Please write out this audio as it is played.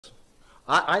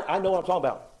I know what I'm talking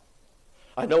about.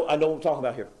 I know what I'm talking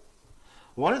about here.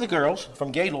 One of the girls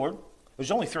from Gaylord,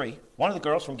 there's only three, one of the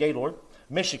girls from Gaylord,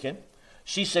 Michigan,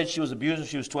 she said she was abused when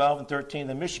she was 12 and 13,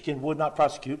 and Michigan would not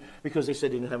prosecute because they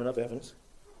said they didn't have enough evidence.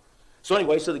 So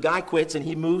anyway, so the guy quits and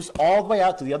he moves all the way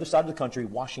out to the other side of the country,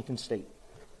 Washington State.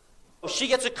 She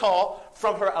gets a call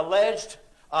from her alleged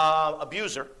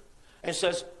abuser and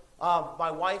says, my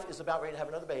wife is about ready to have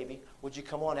another baby. Would you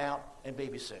come on out and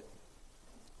babysit?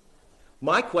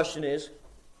 My question is,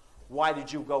 why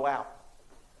did you go out?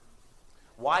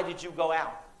 Why did you go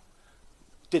out?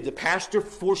 Did the pastor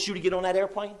force you to get on that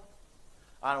airplane?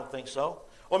 I don't think so.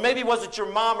 Or maybe was it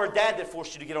your mom or dad that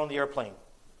forced you to get on the airplane?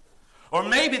 Or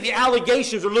maybe the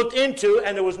allegations were looked into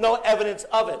and there was no evidence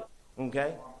of it.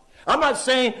 Okay? I'm not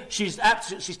saying she's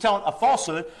telling a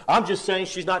falsehood. I'm just saying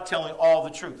she's not telling all the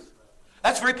truth.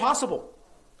 That's very possible.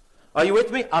 Are you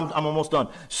with me? I'm almost done.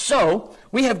 So,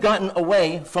 we have gotten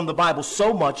away from the Bible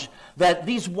so much that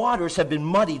these waters have been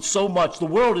muddied so much. The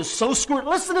world is so screwed.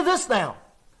 Listen to this now.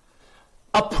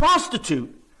 A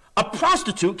prostitute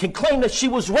can claim that she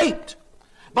was raped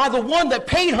by the one that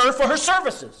paid her for her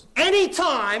services.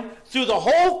 Anytime through the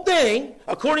whole thing,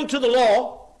 according to the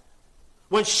law,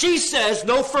 when she says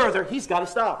no further, he's got to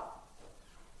stop.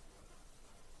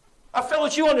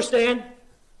 Fellas, you understand?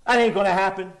 That ain't going to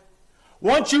happen.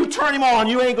 Once you turn him on,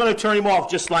 you ain't going to turn him off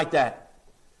just like that.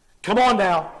 Come on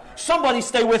now. Somebody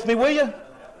stay with me, will you?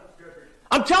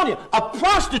 I'm telling you, a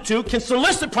prostitute can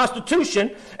solicit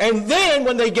prostitution, and then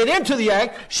when they get into the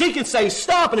act, she can say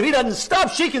stop, and if he doesn't stop,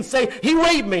 she can say he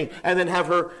raped me, and then have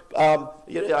her,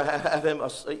 have him,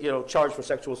 charged for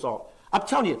sexual assault. I'm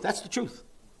telling you, that's the truth.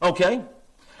 Okay?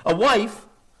 A wife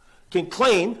can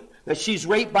claim that she's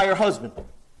raped by her husband.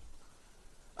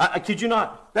 I kid you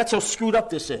not. That's how screwed up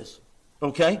this is.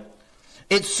 Okay?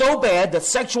 It's so bad that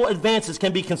sexual advances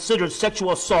can be considered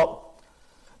sexual assault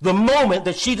the moment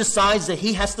that she decides that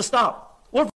he has to stop.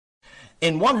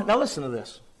 Now listen to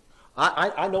this.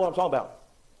 I know what I'm talking about.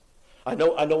 I know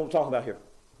what I'm talking about here.